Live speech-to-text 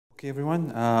Okay, everyone.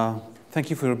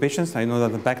 Thank you for your patience. I know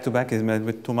that the back-to-back is a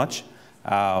bit too much.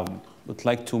 Would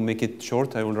like to make it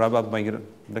short. I will wrap up my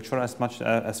lecture as fast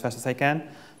as I can,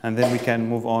 and then we can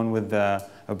move on with a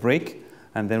break,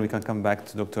 and then we can come back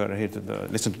to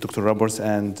listen to Dr. Roberts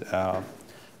and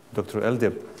Dr.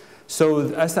 Eldib.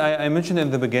 So as I mentioned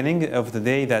in the beginning of the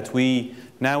day, that we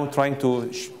now trying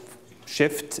to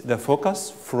shift the focus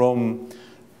from,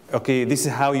 okay, this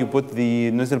is how you put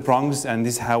the nozzle prongs, and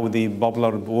this is how the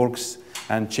bubbler works,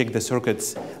 and check the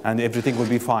circuits, and everything will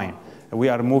be fine. We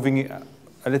are moving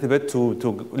a little bit to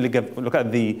look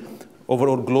at the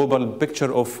overall global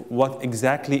picture of what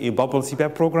exactly a bubble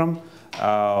CPAP program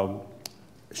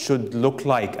should look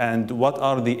like, and what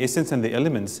are the essence and the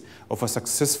elements of a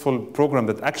successful program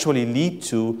that actually lead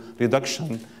to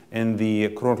reduction in the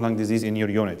chronic lung disease in your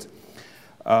unit.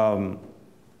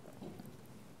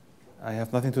 I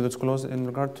have nothing to disclose in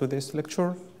regard to this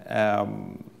lecture.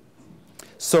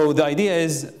 So the idea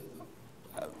is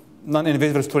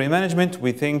non-invasive respiratory management.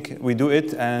 We think we do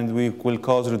it and we will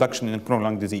cause reduction in chronic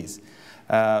lung disease.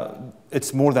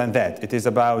 It's more than that. It is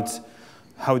about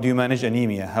how do you manage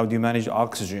anemia? How do you manage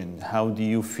oxygen? How do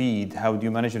you feed? How do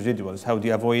you manage residuals? How do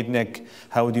you avoid NEC?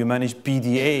 How do you manage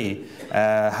PDA?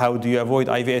 How do you avoid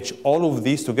IVH? All of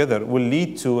these together will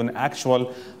lead to an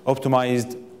actual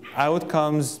optimized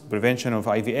outcomes, prevention of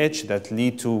IVH that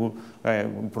lead to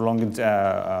prolonged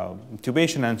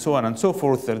intubation and so on and so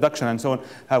forth, reduction and so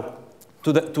on,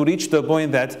 to reach the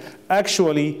point that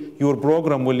actually your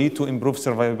program will lead to improved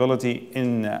survivability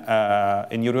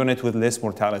in your unit with less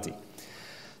mortality.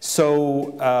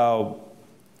 So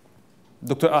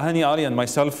Dr. Ahani Ali and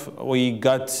myself, we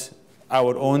got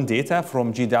our own data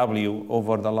from GW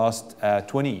over the last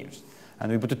 20 years. And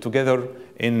we put it together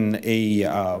in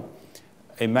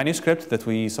a manuscript that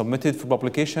we submitted for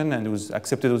publication, and it was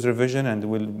accepted with revision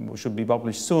and should be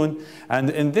published soon.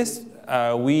 And in this,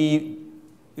 we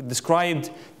described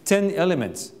 10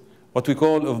 elements, what we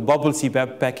call a bubble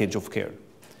CPAP package of care.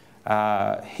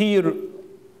 Here,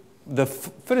 the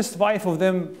first 5 of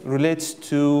them relates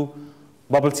to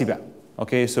bubble CPAP.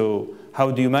 Okay, so how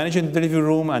do you manage in the delivery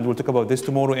room? And we'll talk about this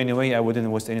tomorrow anyway. I wouldn't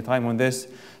waste any time on this.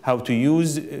 How to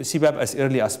use CPAP as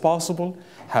early as possible.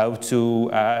 How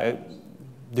to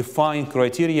define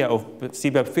criteria of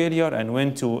CPAP failure and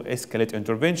when to escalate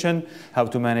intervention. How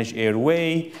to manage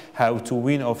airway. How to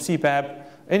wean off CPAP.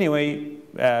 Anyway,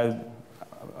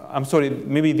 I'm sorry,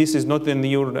 maybe this is not in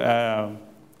your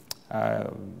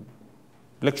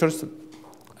lectures.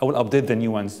 I will update the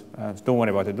new ones. Don't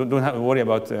worry about it. Don't worry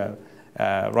about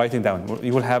writing down.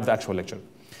 You will have the actual lecture.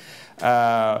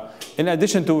 In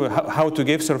addition to how to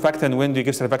give surfactant, when do you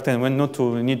give surfactant, when not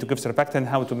to need to give surfactant,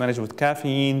 how to manage with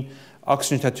caffeine,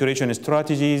 oxygen saturation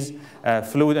strategies,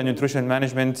 fluid and nutrition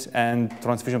management, and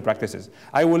transfusion practices.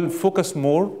 I will focus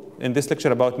more in this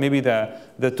lecture about maybe the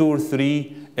 2 or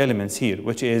 3 elements here,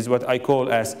 which is what I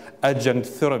call as adjunct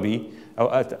therapy,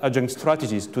 or adjunct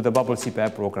strategies to the bubble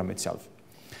CPAP program itself.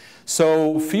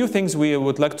 So few things we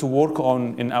would like to work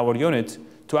on in our unit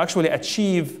to actually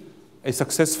achieve a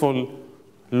successful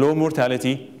low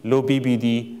mortality, low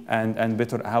BBD, and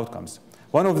better outcomes.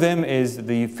 One of them is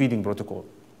the feeding protocol.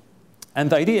 And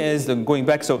the idea is, going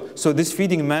back, so this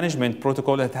feeding management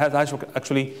protocol, it has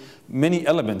actually many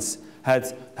elements.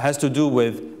 Has to do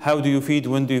with how do you feed,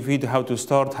 when do you feed, how to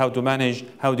start, how to manage,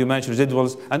 how do you manage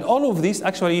residuals. And all of these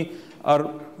actually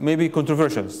are maybe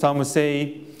controversial. Some would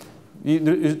say,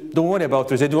 don't worry about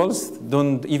residuals,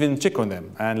 don't even check on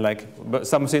them. And but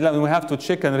some say, we have to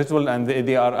check on residual, and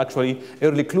they are actually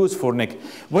early clues for NEC.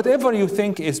 Whatever you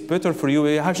think is better for you,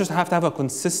 you just have to have a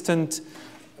consistent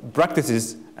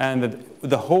practices, and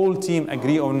the whole team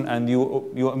agree on, and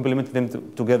you implement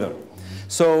them together.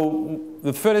 So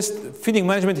the first, feeding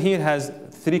management here has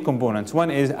 3 components.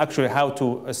 One is actually how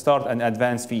to start an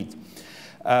advanced feed.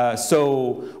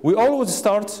 So we always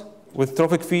start with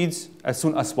trophic feeds as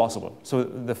soon as possible. So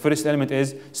the first element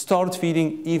is start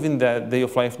feeding even the day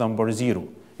of life number 0.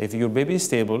 If your baby is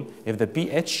stable, if the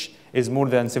pH is more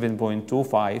than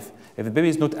 7.25, if the baby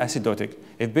is not acidotic,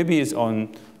 if baby is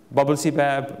on bubble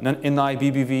CPAP, NI,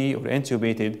 BBV, or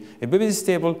intubated, if baby is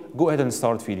stable, go ahead and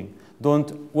start feeding.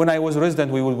 When I was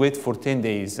resident, we would wait for 10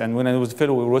 days. And when I was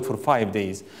fellow, we would wait for 5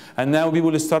 days. And now we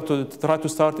will try to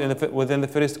start within the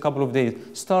first couple of days.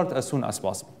 Start as soon as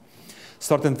possible.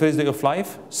 Start in first day of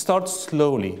life. Start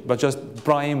slowly, but just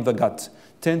prime the gut.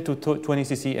 10 to 20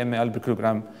 ml per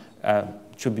kilogram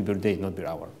should be per day, not per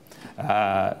hour.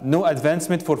 No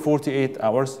advancement for 48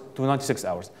 hours to 96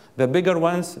 hours. The bigger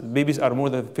ones, babies are more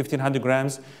than 1,500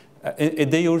 grams. A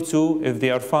day or 2, if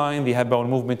they are fine, they have bowel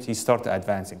movement, you start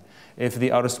advancing. If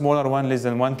they are a smaller one, less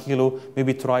than 1 kilo,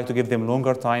 maybe try to give them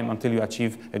longer time until you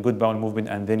achieve a good bowel movement,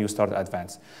 and then you start to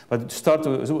advance. But start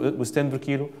with 10 per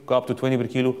kilo, go up to 20 per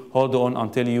kilo, hold on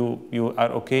until you are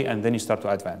okay, and then you start to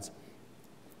advance.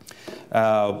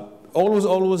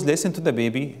 Always listen to the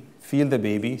baby, feel the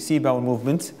baby, see bowel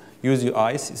movement, use your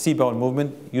eyes, see bowel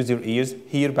movement, use your ears,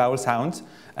 hear bowel sounds,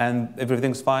 and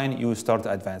everything's fine, you start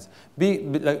to advance.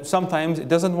 Like, sometimes it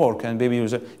doesn't work, and baby,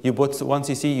 you put 1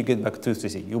 cc, you get back 2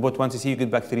 cc. You put 1 cc, you get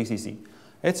back 3 cc.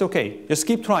 It's okay, just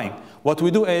keep trying. What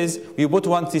we do is, we put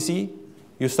 1 cc,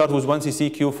 you start with 1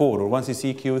 cc Q4 or 1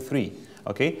 cc Q3,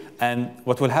 okay? And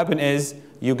what will happen is,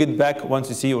 you get back 1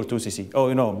 cc or 2 cc. Oh,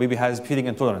 you know, baby has feeding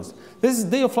intolerance. This is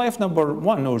day of life number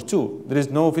 1 or 2. There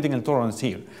is no feeding intolerance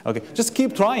here. Okay, just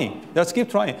keep trying. Just keep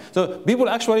trying. So people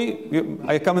actually,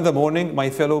 I come in the morning,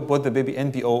 my fellow put the baby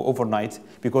NPO overnight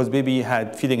because baby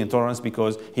had feeding intolerance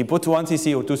because he put 1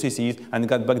 cc or 2 cc's and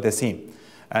got back the same.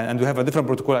 And we have a different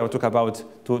protocol I will talk about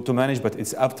to manage, but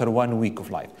it's after 1 week of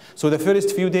life. So the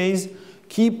first few days,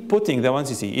 keep putting the 1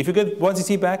 cc. If you get 1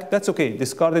 cc back, that's okay.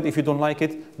 Discard it if you don't like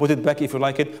it. Put it back if you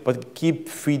like it, but keep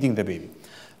feeding the baby.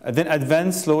 Then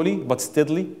advance slowly but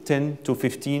steadily, 10 to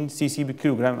 15 cc per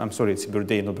kilogram. I'm sorry, it's per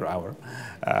day, not per hour.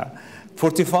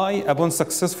 Fortify upon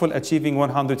successful achieving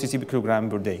 100 cc per kilogram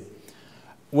per day.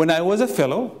 When I was a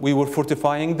fellow, we were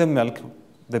fortifying the milk,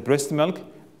 the breast milk,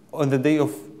 on the day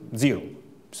of 0.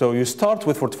 So you start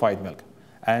with fortified milk.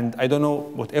 And I don't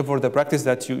know, whatever the practice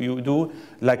that you do,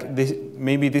 like this,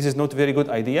 maybe this is not a very good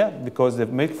idea because the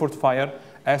milk fortifier,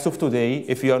 as of today,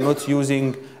 if you are not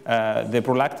using the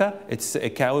Prolacta, it's a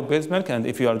cow-based milk, and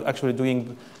if you are actually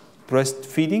doing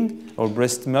breastfeeding or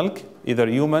breast milk, either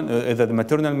either the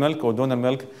maternal milk or donor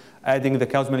milk, adding the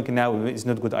cow's milk now is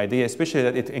not a good idea, especially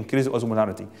that it increases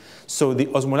osmolarity. So the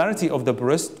osmolarity of the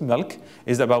breast milk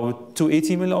is about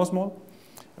 280 milliosmol.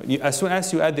 As soon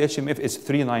as you add the HMF, it's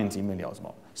 390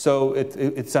 milliosmol. So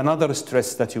it's another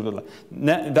stress that you will.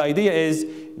 The idea is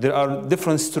there are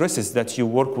different stresses that you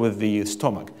work with the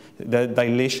stomach. The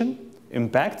dilation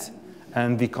impact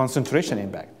and the concentration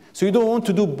impact. So you don't want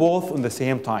to do both at the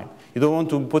same time. You don't want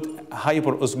to put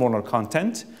hyperosmolar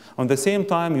content. On the same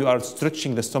time, you are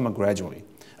stretching the stomach gradually.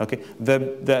 Okay,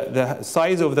 the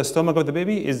size of the stomach of the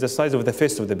baby is the size of the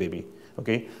fist of the baby,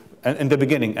 okay, in the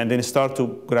beginning, and then start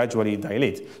to gradually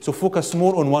dilate. So focus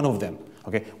more on one of them,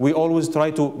 okay. We always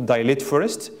try to dilate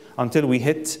first until we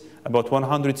hit about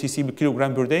 100 cc per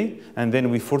kilogram per day, and then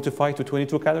we fortify to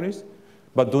 22 calories,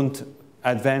 but don't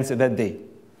advance that day.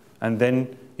 And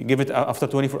then you give it after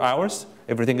 24 hours,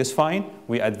 everything is fine,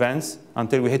 we advance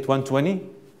until we hit 120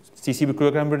 cc per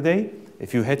kilogram per day.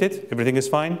 If you hit it, everything is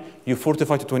fine, you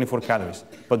fortify to 24 calories,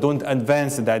 but don't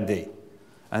advance that day.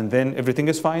 And then everything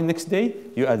is fine next day,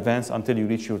 you advance until you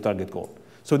reach your target goal.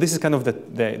 So this is kind of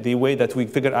the way that we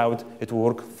figure out it will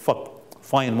work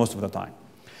fine most of the time.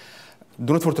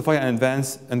 Do not fortify and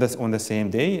advance on the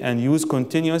same day, and use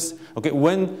continuous, okay,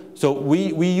 so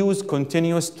we use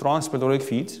continuous transpyloric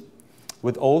feeds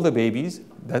with all the babies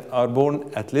that are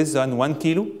born at less than 1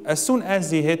 kilo as soon as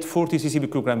they hit 40 cc per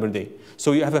kilogram per day.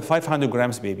 So you have a 500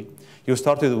 grams baby. You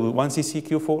started with 1 cc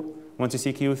Q4, 1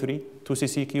 cc Q3, 2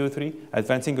 cc Q3,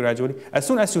 advancing gradually. As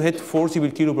soon as you hit 40 per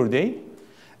kilo per day,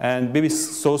 and baby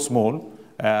is so small,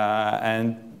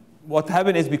 and what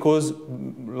happened is because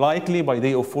likely by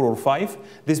day of 4 or 5,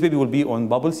 this baby will be on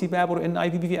bubble CPAP or in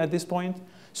IPPV at this point.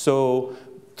 So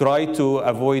try to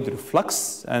avoid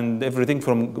reflux and everything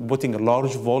from putting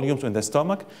large volumes in the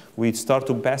stomach. We start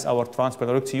to pass our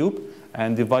transpyloric tube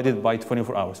and divide it by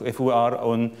 24 hours. So if we are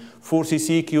on 4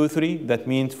 cc Q3, that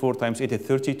means 4 times 8 is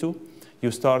 32. You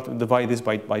start to divide this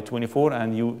by 24,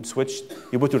 and you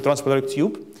put your transpyloric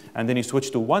tube, and then you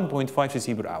switch to 1.5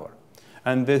 cc per hour.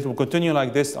 And this will continue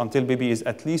like this until baby is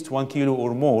at least 1 kilo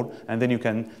or more, and then you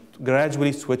can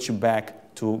gradually switch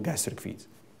back to gastric feeds.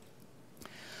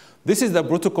 This is the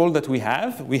protocol that we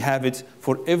have. We have it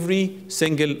for every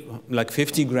single, like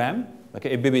 50 gram.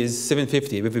 Okay, a baby is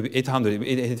 750, a baby 800,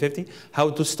 850. How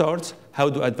to start,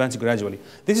 how to advance gradually.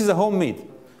 This is a homemade,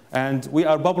 and we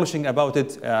are publishing about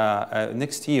it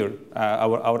next year,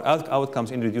 our outcomes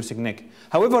in reducing NIC.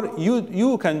 However,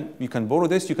 you can borrow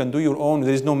this, you can do your own.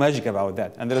 There is no magic about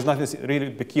that, and there is nothing really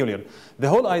peculiar. The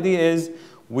whole idea is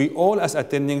we all as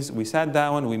attendings, we sat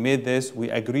down, we made this,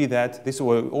 we agree that this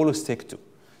will always stick to.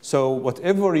 So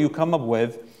whatever you come up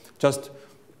with, just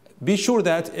be sure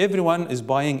that everyone is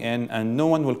buying in, and no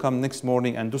one will come next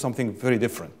morning and do something very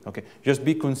different. Okay, just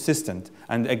be consistent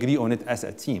and agree on it as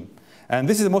a team. And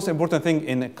this is the most important thing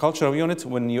in a cultural unit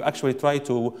when you actually try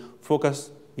to focus.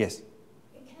 Yes?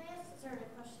 Can I ask a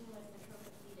question with the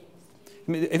trophic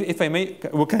feedings? If I may,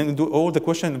 we can do all the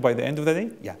questions by the end of the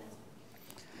day? Yeah.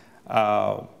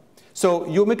 So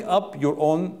you make up your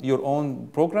own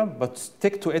program, but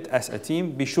stick to it as a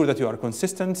team. Be sure that you are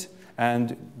consistent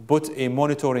and put a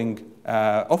monitoring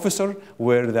officer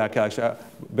where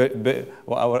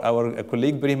our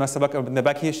colleague Bri Masabak in the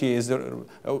back here, she is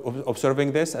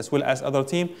observing this as well as other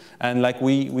team. And like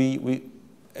we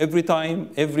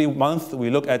every month we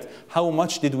look at how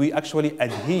much did we actually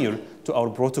adhere to our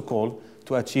protocol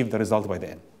to achieve the result by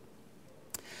the end.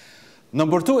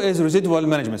 Number 2 is residual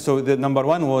management. So the number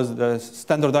 1 was the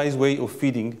standardized way of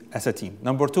feeding as a team.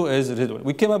 Number 2 is residual.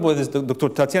 We came up with this. Dr.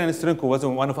 Tatiana Nesterenko was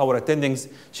one of our attendings.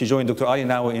 She joined Dr. Ali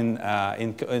now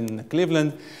in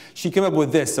Cleveland. She came up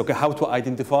with this, okay, how to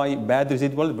identify bad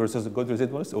residuals versus good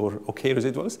residuals or okay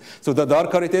residuals. So the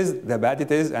darker it is, the bad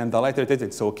it is, and the lighter it is,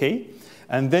 it's okay.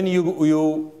 And then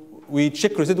we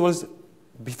check residuals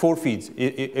before feeds.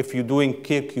 If you're doing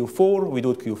care Q4, we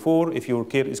do it Q4. If your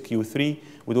care is Q3,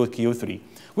 we do it Q3.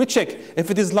 We check. If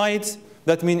it is light,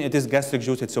 that means it is gastric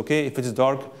juice, it's okay. If it is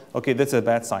dark, okay, that's a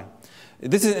bad sign.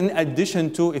 This is in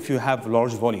addition to if you have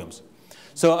large volumes.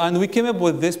 So, and we came up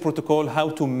with this protocol, how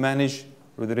to manage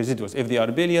the residuals, if they are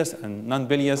bilious and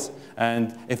non-bilious,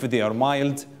 and if they are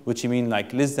mild, which you mean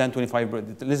like less than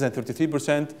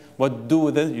 33%, what do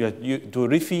with it? You to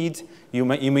refeed, you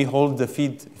may hold the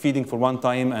feeding for one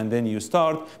time and then you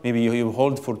start, maybe you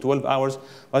hold for 12 hours.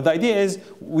 But the idea is,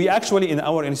 we actually in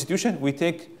our institution, we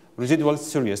take residuals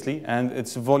seriously and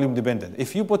it's volume dependent.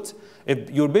 If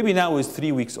your baby now is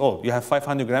 3 weeks old, you have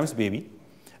 500 grams baby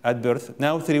at birth,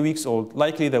 now 3 weeks old,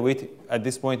 likely the weight at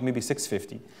this point maybe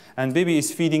 650. And baby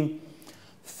is feeding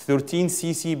 13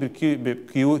 cc per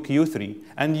Q3,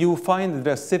 and you find that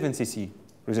there's 7 cc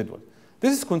residual.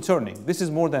 This is concerning. This is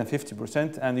more than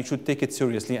 50%, and you should take it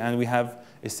seriously, and we have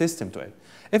a system to it.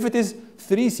 If it is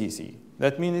 3 cc,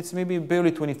 that means it's maybe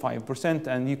barely 25%,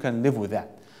 and you can live with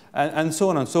that, and so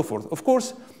on and so forth. Of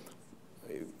course,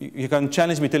 you can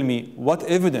challenge me, tell me what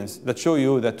evidence that show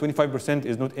you that 25%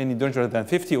 is not any dangerous than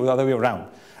 50 or the other way around.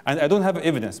 And I don't have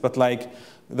evidence, but like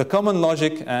the common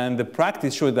logic and the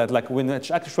practice show that like when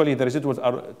actually the residuals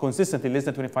are consistently less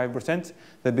than 25%,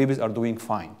 the babies are doing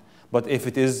fine. But if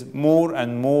it is more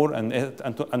and more and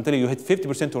until you hit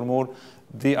 50% or more,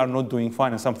 they are not doing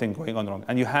fine and something going on wrong.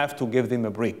 And you have to give them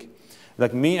a break.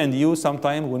 Like me and you,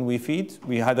 sometime when we feed,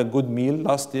 we had a good meal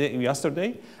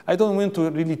yesterday. I don't want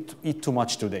to really eat too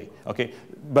much today, okay?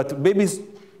 But babies,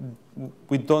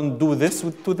 we don't do this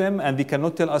to them, and they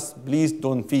cannot tell us, please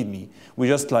don't feed me. We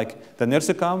just like, the nurse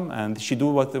come, and she do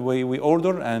what the way we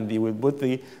order, and they will put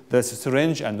the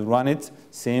syringe and run it,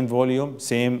 same volume,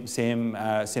 same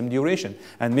duration.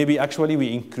 And maybe actually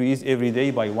we increase every day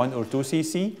by 1 or 2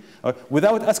 cc,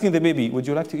 without asking the baby, would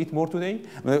you like to eat more today?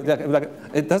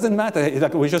 It doesn't matter,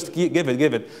 like we just give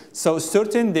it. So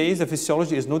certain days the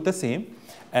physiology is not the same,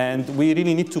 and we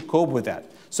really need to cope with that.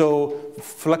 So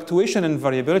fluctuation and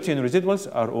variability in residuals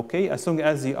are okay as long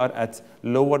as they are at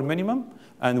lower minimum,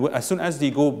 and as soon as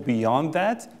they go beyond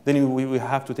that, then we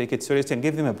have to take it seriously and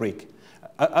give them a break.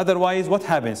 Otherwise, what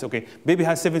happens? Okay, baby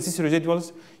has 7 cc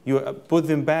residuals, you put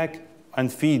them back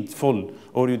and feed full,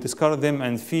 or you discard them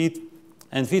and feed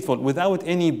full without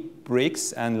any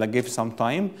breaks and like give some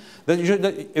time.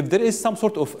 If there is some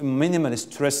sort of minimal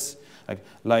stress,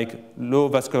 like low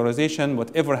vascularization,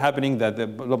 whatever happening, that the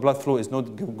blood flow is not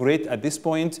great at this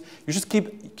point, you just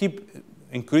keep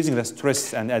increasing the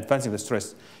stress and advancing the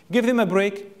stress. Give them a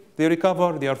break, they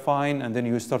recover, they are fine, and then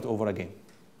you start over again.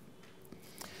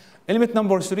 Element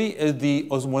number 3 is the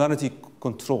osmolarity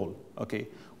control. Okay,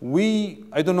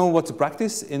 I don't know what's the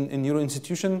practice in your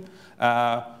institution.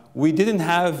 We didn't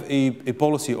have a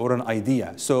policy or an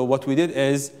idea. So what we did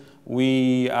is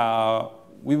we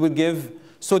would give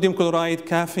sodium chloride,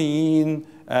 caffeine,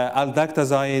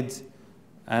 aldactazide,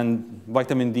 and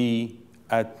vitamin D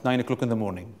at 9 o'clock in the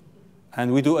morning.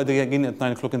 And we do it again at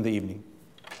 9 o'clock in the evening.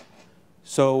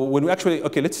 So when we actually,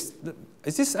 okay, is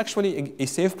this actually a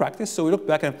safe practice? So we look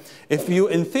back and if you,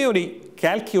 in theory,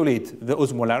 calculate the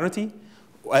osmolarity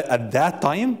at that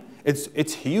time,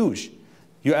 it's huge.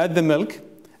 You add the milk,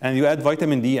 and you add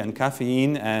vitamin D and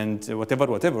caffeine and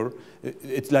whatever,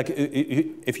 it's like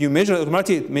if you measure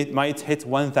osmolarity, it might hit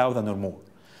 1,000 or more.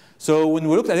 So when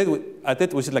we looked at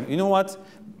it, we said like, you know what?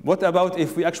 What about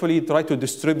if we actually try to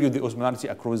distribute the osmolarity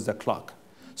across the clock?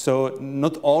 So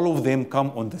not all of them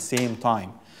come on the same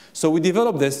time. So we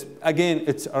developed this. Again,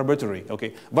 it's arbitrary.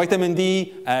 Okay, vitamin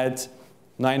D at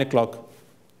 9 o'clock.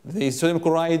 The sodium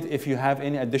chloride, if you have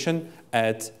any addition,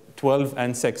 at 12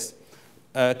 and 6.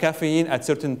 Caffeine at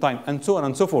certain time, and so on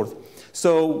and so forth.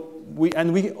 So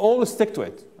we all stick to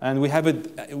it, and we have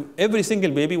it. Every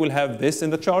single baby will have this in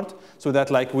the chart, so that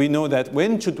like we know that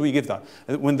when should we give that.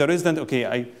 When the resident, okay,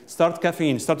 I start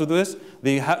caffeine, start to do this,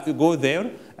 they have to go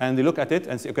there and they look at it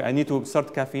and say, okay, I need to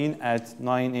start caffeine at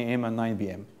 9 a.m. and 9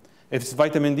 p.m. If it's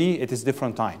vitamin D, it is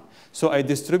different time. So we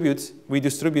distribute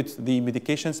the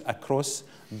medications across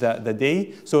the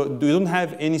day, so we don't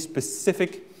have any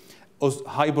specific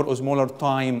hyperosmolar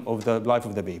time of the life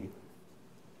of the baby.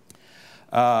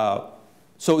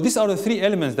 So these are the three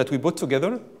elements that we put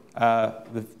together,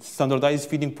 the standardized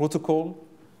feeding protocol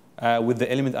with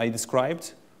the element I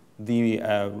described, the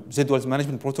Z-wells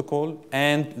management protocol,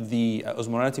 and the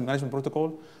osmolarity management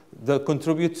protocol that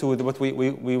contribute to what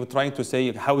we were trying to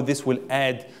say, how this will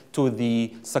add to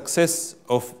the success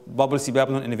of bubble CPAP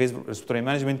non-invasive respiratory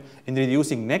management in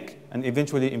reducing NEC and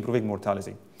eventually improving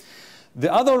mortality.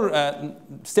 The other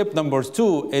step number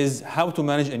 2 is how to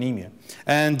manage anemia.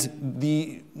 And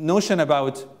the notion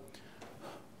about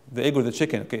the egg or the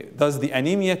chicken, okay, does the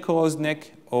anemia cause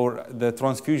NEC or the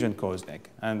transfusion cause NEC?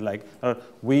 And like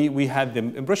we had the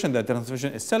impression that the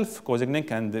transfusion itself causing NEC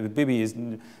and the baby is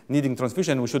needing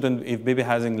transfusion. We shouldn't, if baby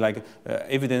having like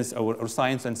evidence or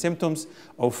signs and symptoms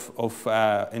of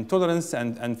intolerance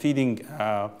and feeding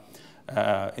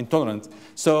intolerant.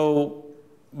 So,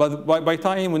 but by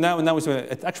time, now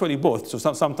it's actually both. So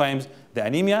sometimes the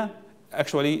anemia,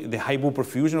 actually the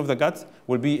hypoperfusion of the gut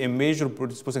will be a major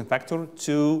predisposing factor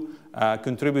to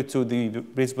contribute to the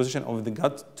predisposition of the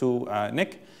gut to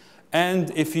NEC. And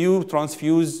if you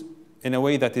transfuse in a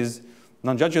way that is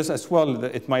non-judicious as well,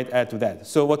 it might add to that.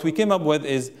 So what we came up with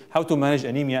is how to manage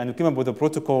anemia, and we came up with a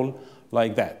protocol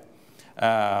like that.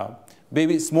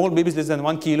 Small babies less than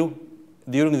 1 kilo,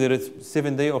 during their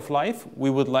 7th day of life, we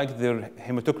would like their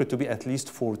hematocrit to be at least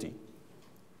 40.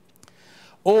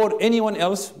 Or anyone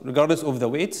else, regardless of the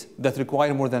weight, that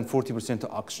require more than 40%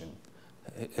 oxygen.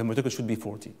 Hematocrit should be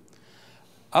 40.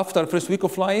 After first week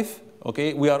of life,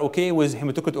 okay, we are okay with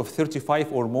hematocrit of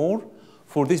 35 or more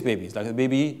for these babies, like a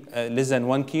baby less than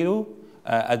 1 kilo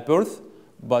at birth,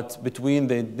 but between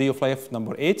the day of life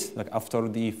number 8, like after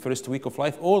the first week of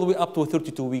life, all the way up to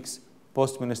 32 weeks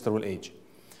post-menstrual age.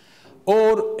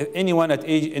 Or anyone at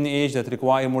any age that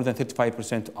require more than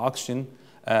 35% oxygen,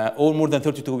 or more than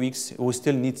 32 weeks, who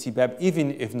still need CPAP,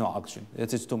 even if no oxygen.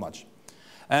 That is too much.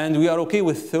 And we are okay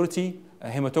with 30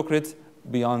 hematocrit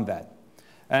beyond that.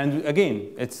 And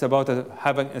again, it's about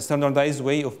having a standardized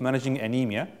way of managing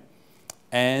anemia.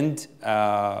 And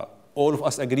all of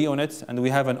us agree on it. And we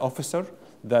have an officer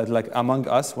that, like among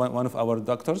us, one of our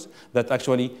doctors, that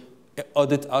actually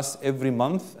audit us every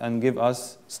month and give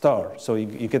us star. So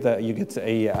you get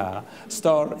a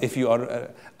star if you are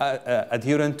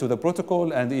adherent to the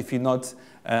protocol, and if you're not,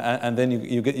 and then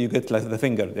you get like the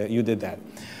finger. You did that.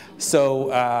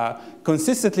 So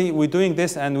consistently we're doing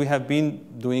this, and we have been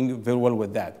doing very well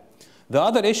with that. The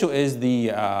other issue is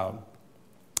the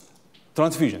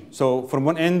transfusion. So from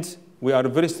one end, we are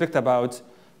very strict about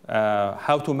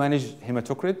how to manage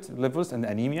hematocrit levels and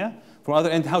anemia. From the other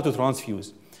end, how to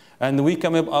transfuse. And we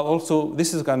come up also,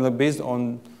 this is kind of based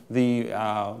on the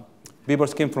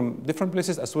papers came from different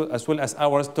places as well as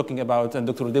ours, talking about, and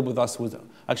Dr. Deb with us was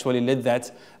actually led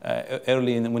that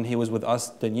early when he was with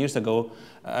us 10 years ago,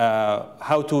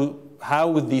 how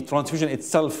the transfusion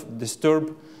itself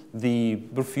disturb the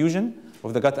perfusion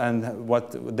of the gut and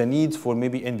what the need for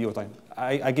maybe NBO time.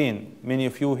 Again, many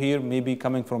of you here may be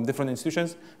coming from different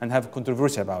institutions and have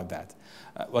controversy about that.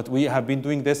 But we have been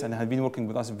doing this and have been working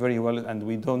with us very well, and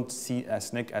we don't see a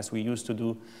SNC as we used to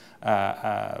do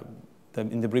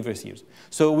in the previous years.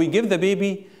 So we give the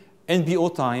baby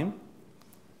NBO time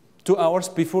 2 hours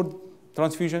before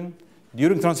transfusion,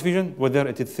 during transfusion, whether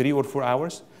it is 3 or 4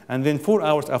 hours, and then 4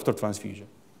 hours after transfusion.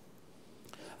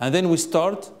 And then we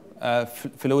start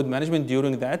fluid management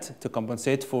during that to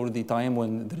compensate for the time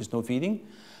when there is no feeding.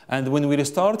 And when we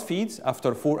restart feeds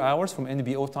after 4 hours from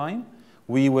NBO time,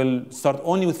 we will start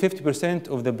only with 50%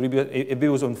 of the previous. If it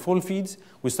was on full feeds,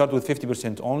 we start with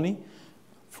 50% only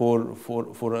for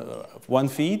one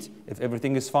feed, if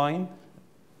everything is fine.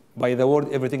 By the word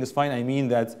everything is fine, I mean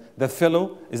that the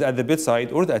fellow is at the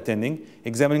bedside or the attending,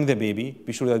 examining the baby,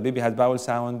 be sure that the baby has bowel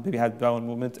sound, baby has bowel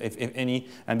movement, if any,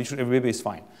 and be sure every baby is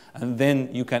fine. And then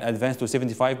you can advance to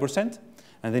 75%,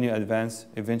 and then you advance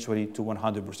eventually to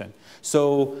 100%.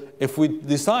 So if we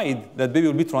decide that baby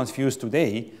will be transfused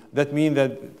today, that means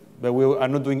that we are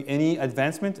not doing any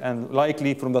advancement, and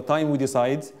likely from the time we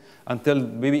decide until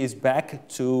baby is back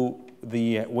to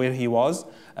where he was,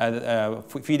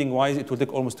 feeding-wise, it will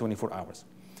take almost 24 hours.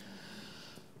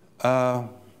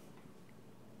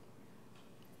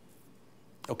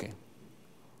 Okay.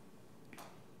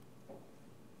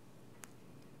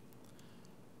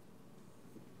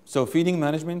 So feeding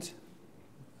management,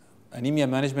 anemia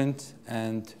management,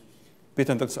 and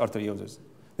patent ductus arteriosus.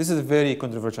 This is a very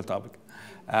controversial topic.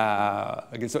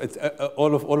 Okay, so it's,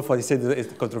 all of what I said is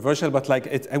controversial, but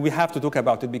like and we have to talk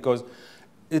about it because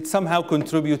it somehow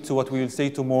contributes to what we will say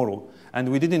tomorrow. And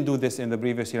we didn't do this in the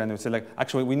previous year, and we said like,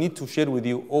 actually, we need to share with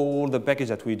you all the package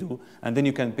that we do, and then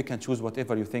you can pick and choose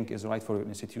whatever you think is right for your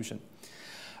institution.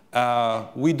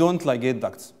 We don't ligate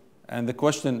ducts. And the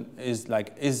question is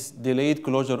like, is delayed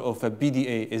closure of a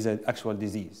BDA is an actual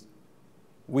disease?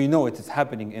 We know it is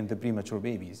happening in the premature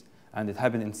babies, and it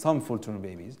happened in some full-term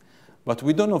babies, but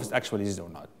we don't know if it's actually a disease or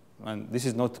not. And this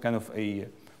is not kind of a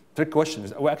trick question.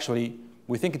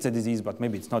 We think it's a disease, but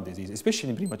maybe it's not disease,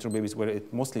 especially in premature babies where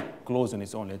it mostly closes on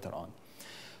its own later on.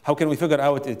 How can we figure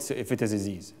out if it is a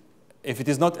disease? If it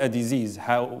is not a disease,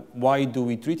 why do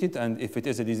we treat it? And if it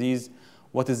is a disease,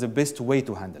 what is the best way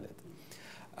to handle it?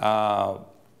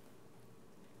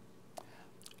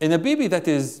 In a baby that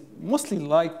is mostly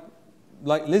like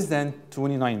less than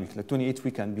 29 weeks, like 28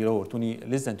 weeks and below, or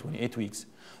less than 28 weeks,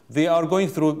 they are going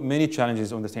through many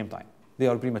challenges on the same time. They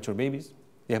are premature babies.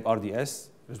 They have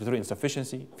RDS, respiratory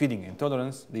insufficiency, feeding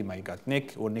intolerance. They might get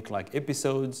NIC or NIC-like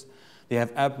episodes. They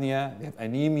have apnea. They have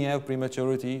anemia of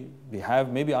prematurity. They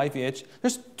have maybe IVH.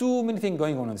 There's too many things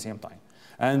going on at the same time.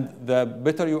 And the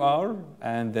better you are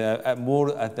and the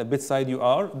more at the bedside you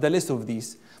are, the less of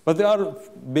these. But there are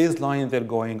baseline they're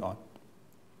going on.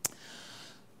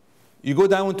 You go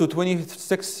down to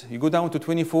 26, you go down to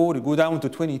 24, you go down to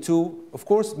 22. Of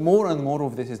course, more and more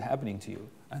of this is happening to you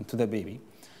and to the baby.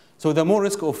 So the more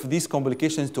risk of these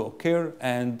complications to occur,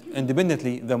 and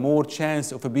independently, the more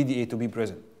chance of a BDA to be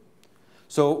present.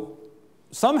 So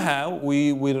somehow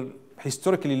we will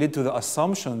historically lead to the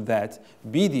assumption that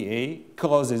BDA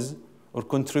causes or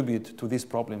contribute to this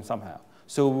problem somehow.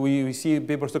 So we see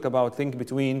papers talk about link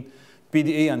between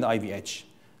PDA and IVH.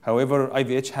 However,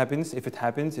 IVH happens, if it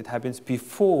happens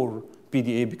before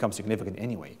PDA becomes significant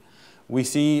anyway. We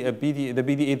see the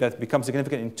BDA that becomes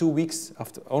significant in 2 weeks,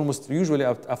 usually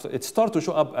after it starts to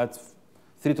show up at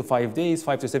 3 to 5 days,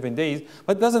 5 to 7 days,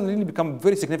 but doesn't really become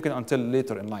very significant until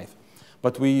later in life.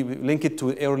 But we link it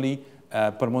to early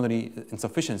pulmonary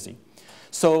insufficiency.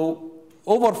 So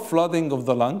overflooding of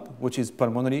the lung, which is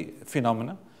pulmonary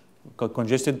phenomena,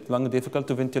 congested lung difficult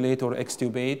to ventilate or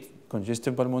extubate,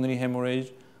 congestive pulmonary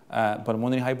hemorrhage,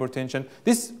 pulmonary hypertension.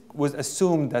 This was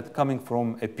assumed that coming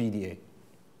from a PDA.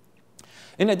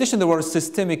 In addition, there were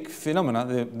systemic phenomena,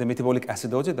 the metabolic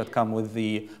acidosis that come with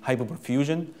the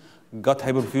hypoperfusion, gut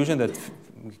hypoperfusion that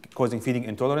causing feeding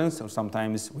intolerance, or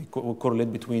sometimes we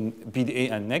correlate between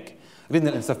PDA and NEC.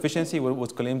 Renal insufficiency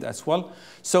was claimed as well.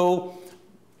 So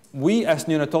we as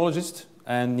neonatologists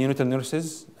and neonatal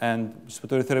nurses and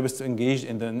respiratory therapists engaged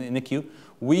in the NICU,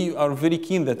 we are very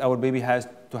keen that our baby has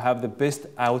to have the best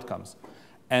outcomes.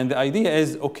 And the idea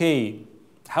is, okay,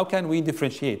 how can we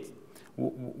differentiate?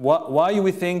 Why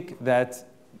we think that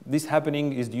this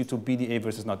happening is due to PDA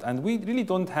versus not? And we really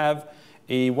don't have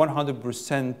a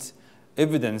 100%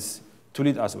 evidence to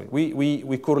lead us away.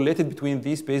 We correlated between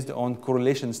these based on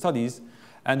correlation studies,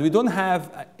 and we don't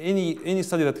have any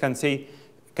study that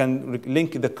can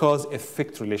link the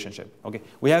cause-effect relationship. Okay,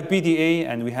 we have PDA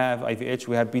and we have IVH,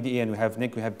 we have PDA and we have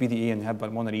NIC, we have PDA and we have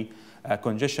pulmonary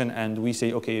congestion, and we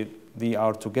say, okay, they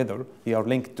are together, they are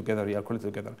linked together, they are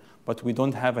correlated together, but we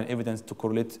don't have an evidence to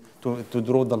correlate, to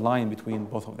draw the line between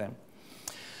both of them.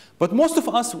 But most of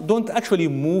us don't actually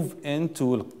move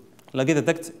into ligate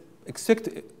duct except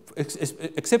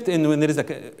when there is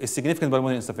a significant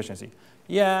pulmonary insufficiency.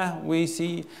 Yeah, we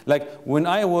see, like when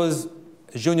I was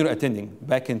junior attending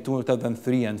back in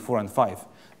 2003 and 4 and 5,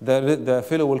 the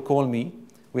fellow will call me.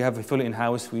 We have a fellow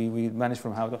in-house, we manage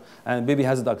from house, and baby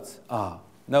has ducts.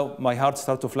 Now my heart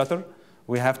starts to flutter.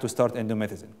 We have to start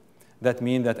endomedicine. That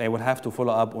means that I will have to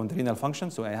follow up on the renal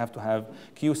function, so I have to have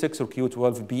Q6 or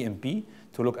Q12 BMP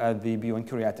to look at the B1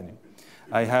 creatinine.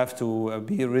 I have to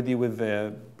be ready with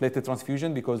the platelet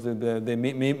transfusion because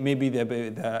maybe the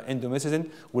endomedicine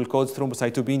will cause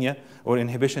thrombocytopenia or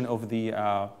inhibition of the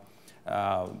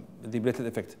platelet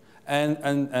effect.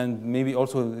 And maybe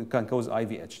also can cause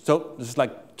IVH. So it's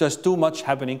like just too much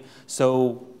happening.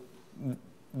 So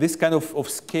this kind of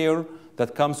scare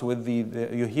that comes with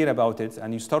you hear about it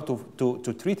and you start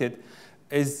to treat it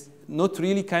is not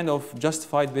really kind of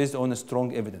justified based on a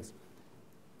strong evidence.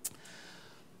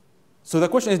 So the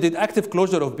question is, did active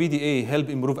closure of BDA help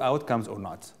improve outcomes or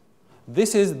not?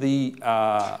 This is the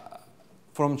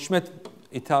from Schmidt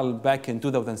et al. Back in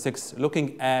 2006,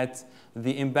 looking at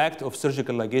the impact of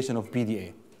surgical ligation of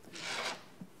PDA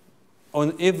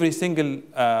on every single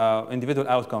individual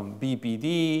outcome,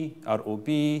 BPD,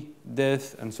 ROP,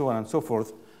 death, and so on and so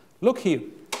forth. Look here.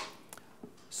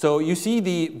 So you see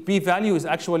the p-value is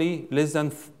actually less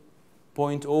than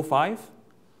 0.05,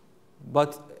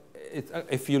 but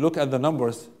if you look at the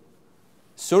numbers,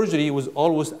 surgery was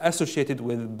always associated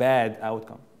with bad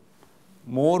outcome.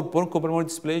 More bronchopulmonary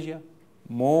dysplasia,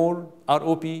 more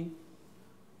ROP,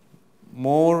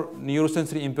 more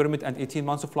neurosensory impairment and 18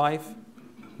 months of life,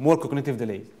 more cognitive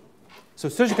delays. So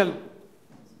surgical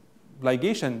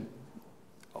ligation,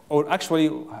 or actually,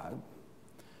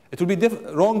 it would be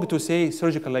wrong to say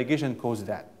surgical ligation caused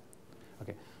that.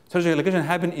 Okay. Surgical ligation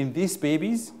happened in these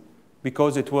babies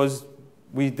because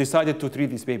we decided to treat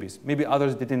these babies. Maybe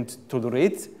others didn't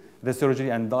tolerate the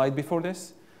surgery and died before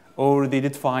this, or they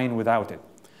did fine without it.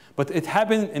 But it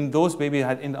happened in those babies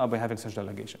that ended up by having surgical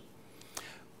ligation.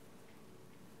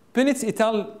 Pinitz et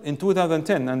al. In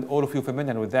 2010, and all of you are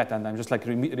familiar with that, and I'm just like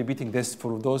repeating this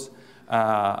for those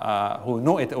who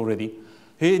know it already.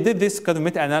 He did this kind of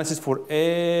meta-analysis for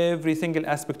every single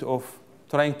aspect of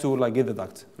trying to ligate the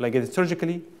duct, ligate it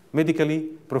surgically,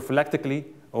 medically, prophylactically,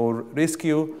 or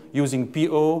rescue, using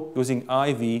PO, using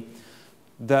IV.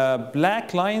 The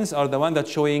black lines are the ones that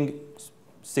showing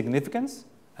significance,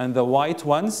 and the white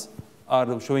ones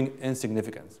are showing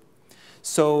insignificance.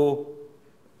 So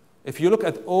if you look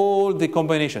at all the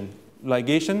combination,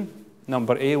 ligation,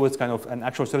 number A was kind of an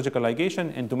actual surgical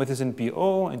ligation, indomethacin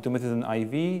PO, indomethacin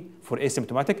IV for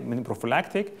asymptomatic, meaning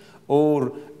prophylactic, or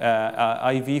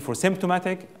IV for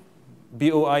symptomatic,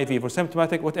 BO IV for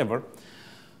symptomatic, whatever.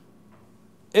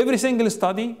 Every single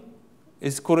study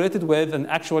is correlated with, and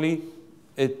actually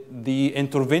the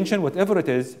intervention, whatever it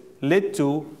is, led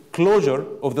to closure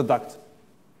of the duct.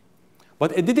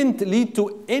 But it didn't lead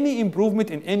to any improvement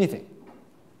in anything.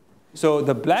 So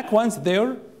the black ones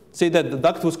there say that the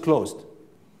duct was closed.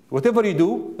 Whatever you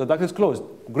do, the duct is closed.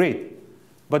 Great.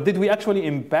 But did we actually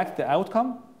impact the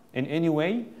outcome in any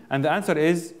way? And the answer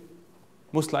is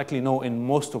most likely no in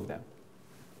most of them.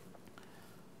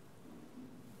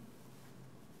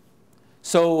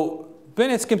 So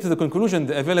Bennett came to the conclusion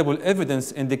the available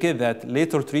evidence indicate that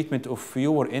later treatment of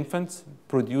fewer infants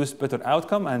produced better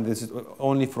outcome, and this is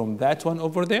only from that one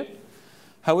over there.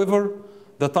 However,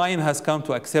 the time has come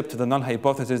to accept the null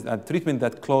hypothesis that treatment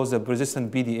that cause a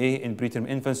persistent BDA in preterm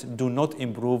infants do not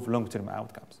improve long-term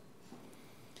outcomes.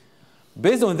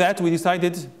 Based on that, we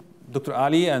decided, Dr.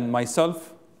 Ali and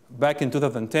myself, back in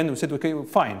 2010, we said, okay,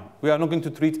 fine, we are not going to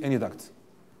treat any duct.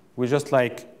 We're just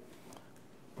like,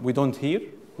 we don't hear,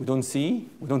 we don't see,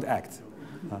 we don't act.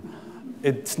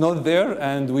 It's not there,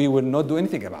 and we will not do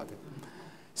anything about it.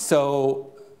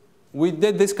 So we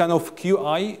did this kind of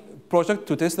QI project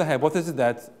to test the hypothesis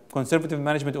that conservative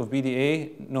management of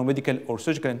BDA, no medical or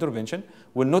surgical intervention,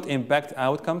 will not impact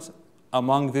outcomes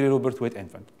among very low birth weight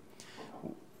infant.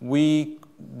 We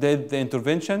did the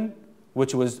intervention,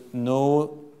 which was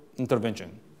no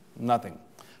intervention, nothing.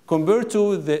 Compared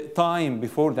to the time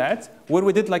before that, where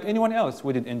we did like anyone else.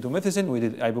 We did indomethacin, we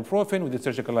did ibuprofen, we did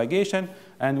surgical ligation,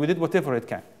 and we did whatever it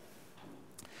can.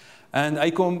 And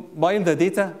I compiled the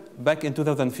data back in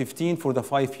 2015 for the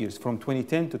 5 years, from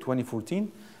 2010 to 2014.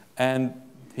 And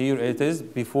here it is,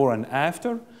 before and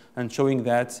after, and showing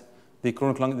that the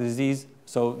chronic lung disease.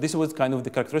 So this was kind of the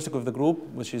characteristic of the group,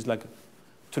 which is like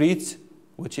treat,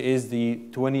 which is the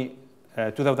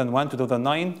 2001,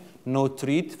 2009, no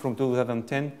treat from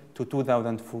 2010 to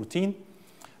 2014.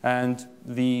 And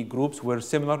the groups were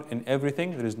similar in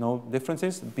everything. There is no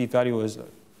differences. The p-value is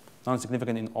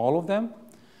non-significant in all of them.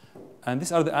 And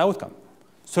these are the outcomes.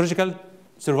 Surgical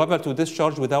survival to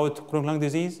discharge without chronic lung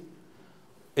disease.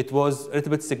 It was a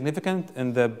little bit significant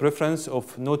in the preference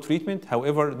of no treatment.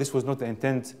 However, this was not the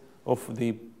intent of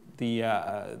the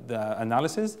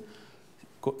analysis.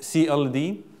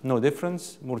 CLD, no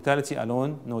difference. Mortality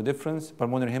alone, no difference.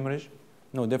 Pulmonary hemorrhage,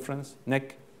 no difference.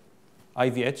 NEC,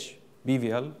 IVH,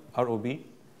 BVL, ROB,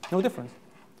 no difference.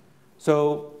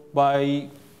 So by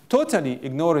totally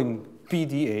ignoring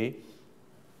PDA,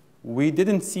 we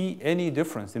didn't see any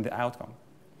difference in the outcome.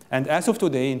 And as of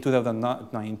today, in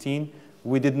 2019,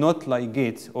 we did not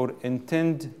ligate or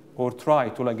intend or try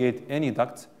to ligate any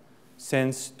duct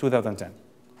since 2010.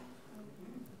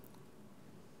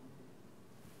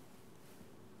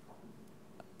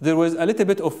 There was a little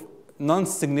bit of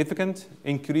non-significant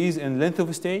increase in length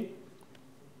of stay,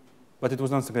 but it was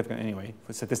non-significant anyway,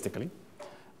 statistically.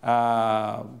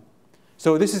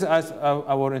 So this is as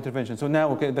our intervention. So now,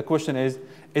 okay, the question is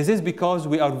this because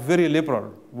we are very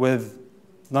liberal with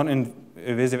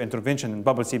non-invasive intervention in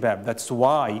bubble CPAP? That's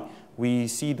why we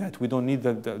see that we don't need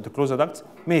the closed ducts?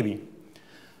 Maybe.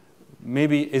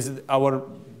 Maybe is our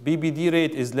BBD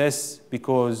rate is less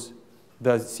because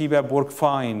the CPAP work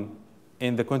fine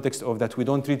in the context of that we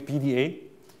don't treat PDA.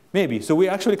 Maybe. So we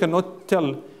actually cannot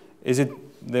tell is it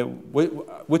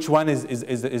which one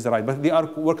is right, but they are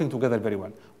working together very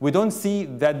well. We don't see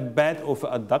that bad of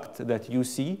a duct that you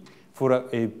see for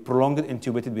a prolonged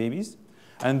intubated babies,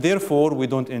 and therefore we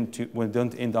don't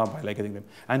end up by getting them.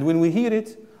 And when we hear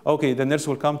it, okay, the nurse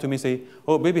will come to me and say,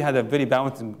 oh, baby had a very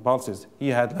bouncing pulses. He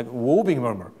had like whooping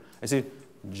murmur. I say,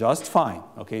 just fine,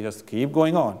 okay, just keep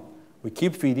going on. We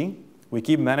keep feeding, we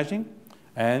keep managing,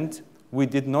 and we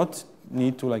did not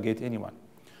need to ligate anyone.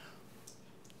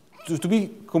 To be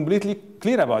completely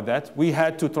clear about that, we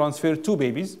had to transfer 2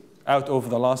 babies out of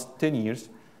the last 10 years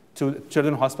to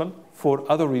Children's Hospital for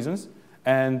other reasons,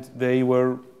 and they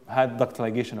had duct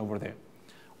ligation over there.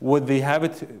 Would they have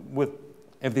it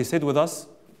if they stayed with us?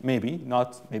 Maybe,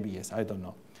 not, maybe yes, I don't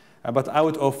know. But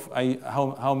out of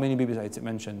how many babies I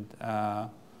mentioned?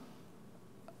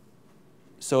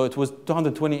 So it was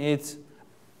 228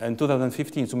 in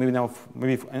 2015, so maybe now,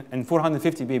 and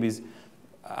 450 babies.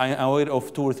 I'm aware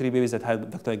of 2 or 3 babies that had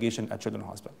duct ligation at Children's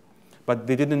Hospital. But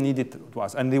they didn't need it to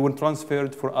us, and they were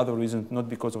transferred for other reasons, not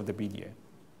because of the PDA.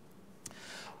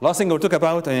 Last thing I'll talk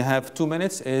about, and I have 2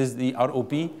 minutes, is the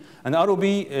ROP. And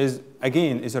ROP is,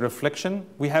 again, is a reflection.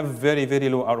 We have very, very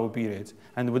low ROP rates,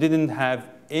 and we didn't have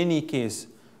any case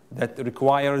that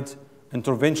required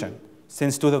intervention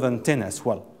since 2010 as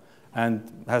well, and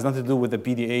has nothing to do with the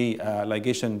PDA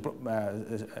ligation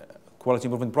quality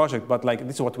improvement project, but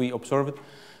this is what we observed.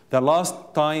 The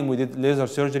last time we did laser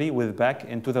surgery with back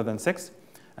in 2006,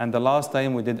 and the last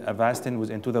time we did Avastin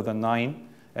was in 2009,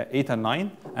 8 and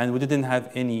 9, and we didn't have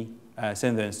any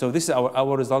since then. So this is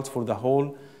our results for the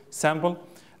whole sample.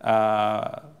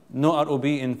 No ROB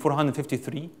in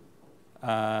 453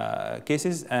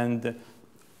 cases, and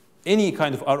any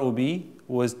kind of ROB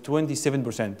was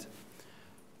 27%.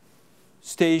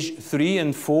 Stage 3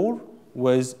 and 4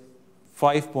 was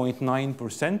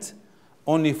 5.9%.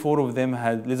 Only 4 of them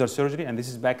had laser surgery, and this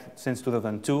is back since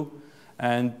 2002.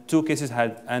 And 2 cases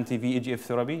had anti-VEGF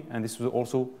therapy, and this was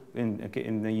also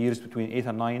in the years between 8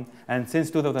 and 9. And since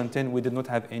 2010, we did not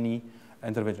have any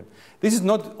intervention. This is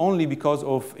not only because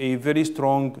of a very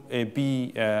strong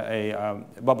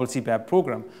bubble CPAP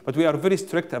program, but we are very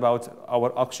strict about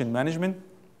our oxygen management.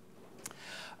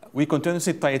 We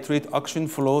continuously titrate oxygen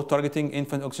flow, targeting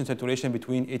infant oxygen saturation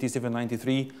between 87 and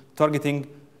 93, targeting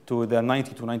to the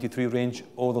 90 to 93 range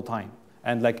all the time.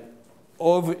 And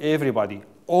everybody,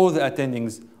 all the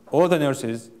attendings, all the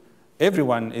nurses,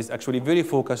 everyone is actually very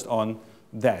focused on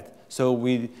that. So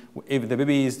if the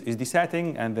baby is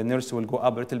desatting and the nurse will go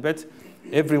up a little bit,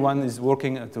 everyone is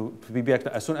working to be back.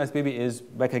 As soon as baby is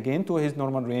back again to his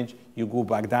normal range, you go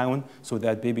back down, so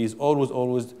that baby is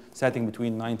always satting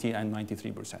between 90 and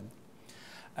 93%.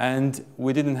 And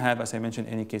we didn't have, as I mentioned,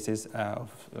 any cases of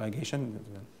ligation.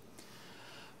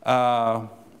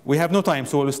 We have no time,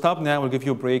 so we'll stop now. We'll give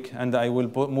you a break, and I will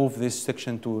move this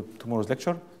section to tomorrow's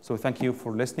lecture. So thank you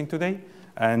for listening today,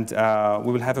 and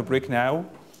we will have a break now,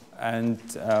 and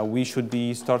we should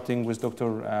be starting with Dr.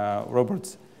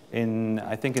 Roberts in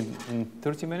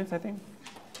 30 minutes, I think.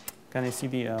 Can I see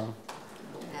the...